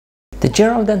The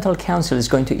General Dental Council is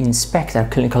going to inspect our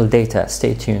clinical data.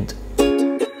 Stay tuned.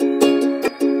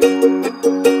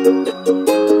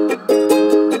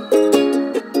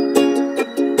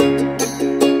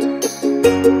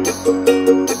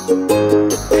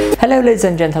 Hello ladies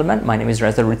and gentlemen, my name is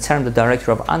Reza. I'm the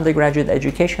Director of Undergraduate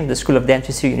Education at the School of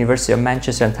Dentistry, University of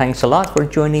Manchester, and thanks a lot for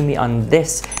joining me on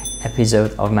this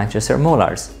episode of Manchester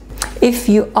Molars. If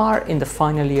you are in the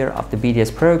final year of the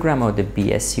BDS program or the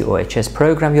BSc OHS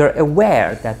program, you're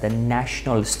aware that the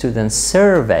National Student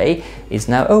Survey is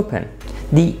now open.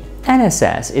 The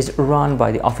NSS is run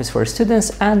by the Office for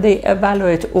Students, and they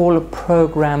evaluate all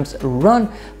programs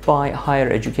run by higher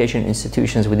education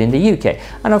institutions within the UK.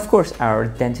 And of course, our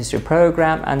dentistry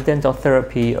program and dental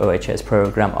therapy OHS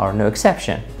program are no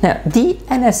exception. Now, the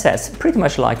NSS, pretty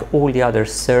much like all the other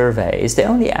surveys, they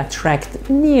only attract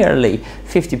nearly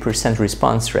 50%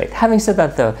 response rate. Having said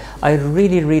that though, I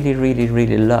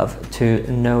really love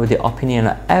to know the opinion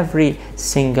of every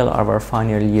single of our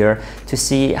final year to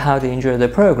see how they enjoy the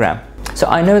program. So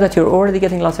I know that you're already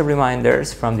getting lots of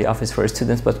reminders from the Office for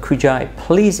Students, but could I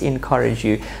please encourage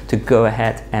you to go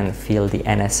ahead and fill the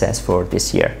NSS for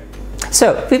this year.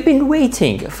 So we've been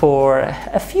waiting for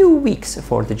a few weeks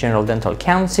for the General Dental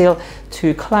Council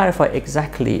to clarify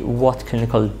exactly what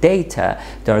clinical data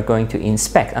they are going to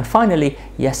inspect. And finally,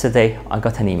 yesterday I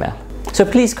got an email. So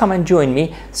please come and join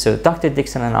me so Dr.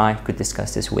 Dixon and I could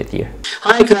discuss this with you.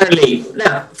 Hi Carly.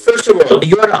 Now, first of all,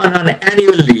 you are on an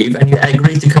annual leave and you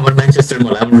agreed to come on Manchester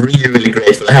Mall. I'm really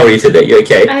grateful. How are you today? You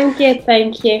okay? I'm good,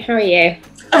 thank you. How are you?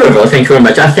 I'm very well, thank you very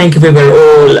much. I think we were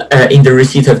all in the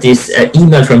receipt of this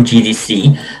email from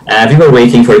GDC. We were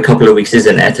waiting for a couple of weeks,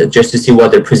 isn't it? Just to see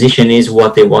what their position is,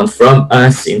 what they want from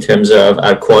us in terms of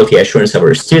our quality assurance of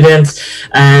our students.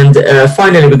 And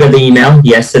finally, we got the email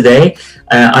yesterday.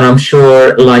 And I'm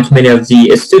sure, like many of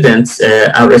the students,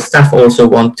 our staff also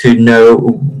want to know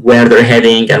where they're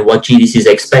heading and what GDC is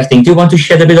expecting. Do you want to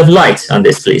shed a bit of light on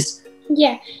this, please?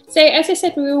 Yeah, so as I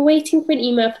said, we were waiting for an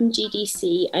email from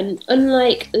GDC, and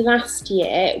unlike last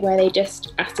year where they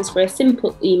just asked us for a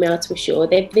simple email to assure,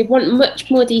 they want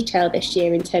much more detail this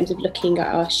year in terms of looking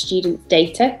at our students'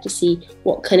 data to see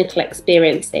what clinical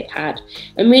experience they've had.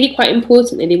 And really quite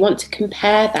importantly, they want to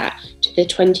compare that to the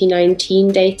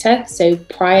 2019 data, so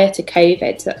prior to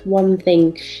COVID. So that's one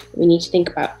thing we need to think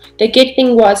about. The good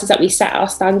thing is that we set our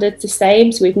standards the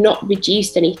same, so we've not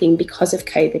reduced anything because of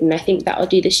COVID, and I think that'll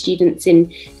do the students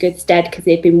in good stead because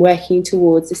they've been working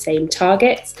towards the same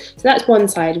targets. So that's one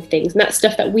side of things, and that's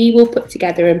stuff that we will put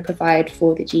together and provide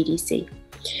for the GDC.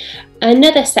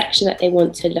 Another section that they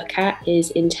want to look at is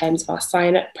in terms of our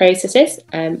sign-up processes,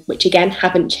 which again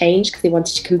haven't changed because they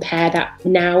wanted to compare that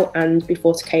now and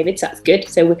before to COVID, so that's good.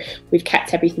 So we've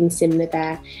kept everything similar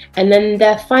there. And then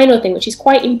the final thing, which is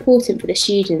quite important for the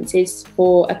students, is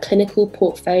for a clinical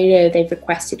portfolio they've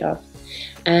requested of.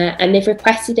 And they've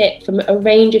requested it from a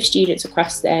range of students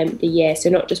across the year, so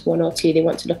not just one or two. They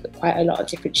want to look at quite a lot of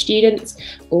different students,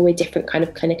 all with different kind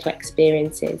of clinical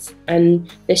experiences.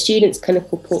 And the students'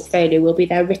 clinical portfolio will be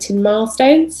their written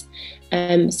milestones.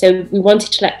 So we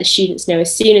wanted to let the students know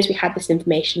as soon as we had this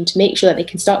information to make sure that they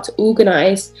can start to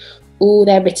organise all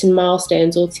their written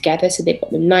milestones all together, so they've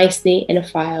got them nicely in a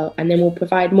file, and then we'll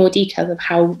provide more details of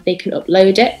how they can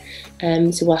upload it.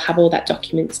 So we'll have all that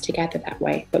documents together that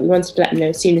way, but we wanted to let them know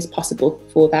as soon as possible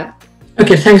for that.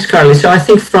 Okay, thanks Carly. So I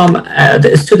think from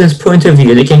the students' point of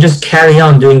view, they can just carry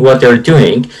on doing what they're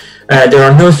doing. There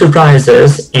are no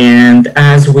surprises, and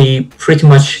as we pretty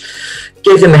much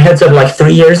gave them a heads up like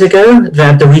 3 years ago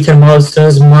that the written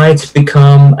milestones might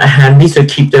become handy, so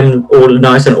keep them all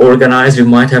nice and organized. We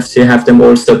might have to have them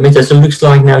all submitted. So it looks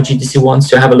like now GDC wants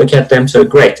to have a look at them, so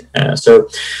great. So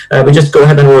we just go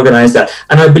ahead and organize that.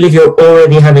 And I believe you're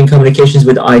already having communications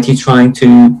with IT trying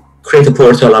to create a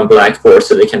portal on Blackboard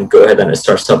so they can go ahead and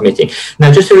start submitting.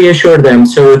 Now, just to reassure them,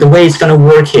 so the way it's going to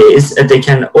work is they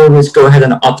can always go ahead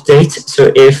and update.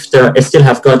 So if they still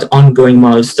have got ongoing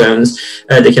milestones,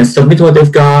 they can submit what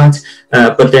they've got,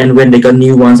 but then when they got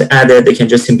new ones added, they can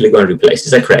just simply go and replace.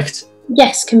 Is that correct?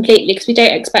 Yes, completely, because we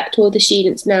don't expect all the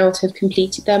students now to have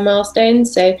completed their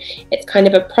milestones, so it's kind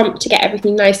of a prompt to get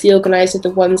everything nicely organised with the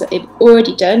ones that they've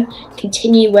already done,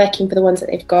 continue working for the ones that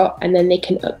they've got, and then they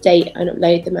can update and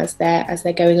upload them as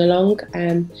they're going along.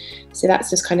 So that's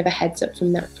just kind of a heads up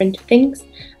from that front of things.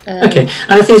 Okay,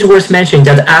 and I think it's worth mentioning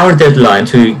that our deadline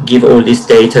to give all this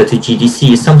data to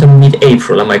GDC is sometime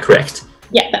mid-April, am I correct?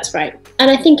 Yeah, that's right. And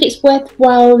I think it's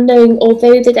worthwhile knowing,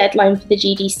 although the deadline for the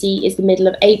GDC is the middle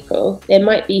of April, there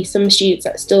might be some students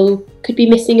that still could be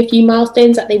missing a few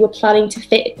milestones that they were planning to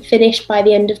finish by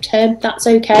the end of term. That's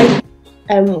okay.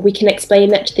 we can explain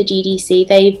that to the GDC.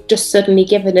 They've just suddenly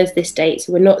given us this date,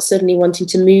 so we're not suddenly wanting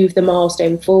to move the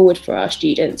milestone forward for our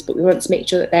students, but we want to make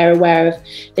sure that they're aware of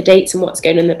the dates and what's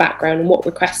going on in the background and what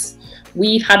requests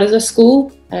we've had as a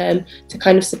school to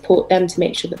kind of support them to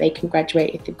make sure that they can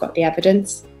graduate if they've got the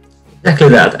evidence. Exactly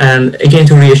that. And again,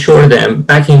 to reassure them,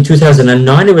 back in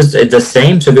 2009, it was the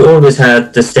same. So we always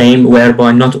had the same,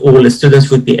 whereby not all the students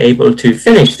would be able to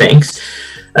finish things.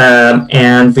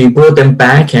 And we brought them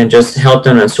back and just helped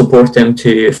them and support them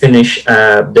to finish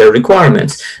their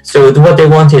requirements. So what they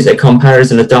want is a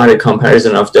comparison, a direct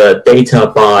comparison of the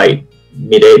data by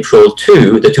mid-April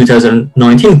to the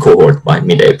 2019 cohort by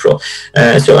mid-April.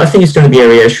 So I think it's going to be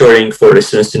reassuring for the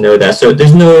students to know that. So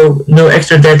there's no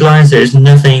extra deadlines. There's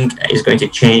nothing is going to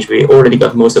change. We already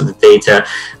got most of the data,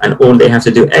 and all they have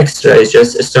to do extra is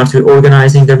just start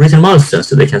organizing the written milestones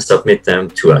so they can submit them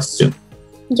to us soon.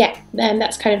 Yeah,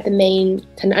 that's kind of the main,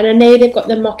 and I know they've got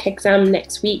the mock exam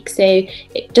next week, so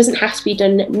it doesn't have to be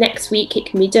done next week. It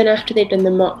can be done after they've done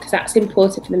the mock, because that's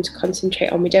important for them to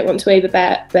concentrate on. We don't want to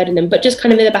overburden them, but just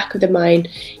kind of in the back of the mind,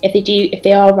 if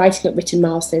they are writing up written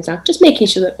milestones now, just making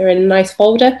sure that they're in a nice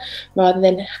folder rather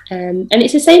than, and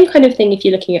it's the same kind of thing if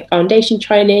you're looking at foundation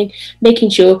training, making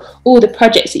sure all the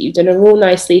projects that you've done are all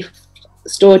nicely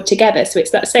stored together. So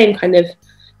it's that same kind of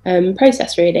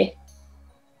process, really.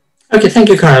 Okay, thank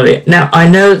you, Carly. Now, I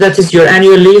know that is your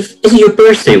annual leave. Is it your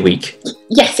birthday week?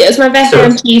 Yes, it was my birthday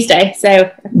on Tuesday,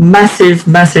 so... Massive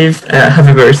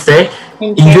happy birthday.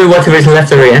 Enjoy whatever is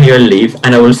left of your annual leave,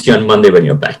 and I will see you on Monday when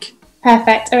you're back.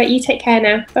 Perfect. All right, you take care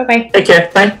now. Bye-bye. Take care.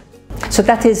 Bye. So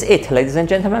that is it, ladies and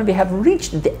gentlemen. We have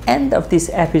reached the end of this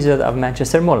episode of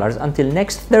Manchester Molars. Until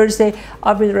next Thursday,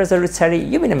 I've been Reza Roudsari.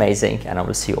 You've been amazing, and I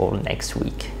will see you all next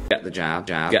week. Get the jab,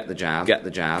 get the jab, get the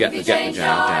jab, get the jab, get the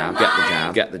jab,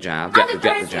 get the jab, get the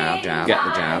jab, get the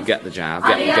jab, get the jab, get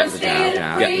the jab, get the jab,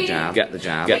 get the jab, get the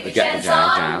jab, get the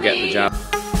jab, get the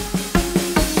jab.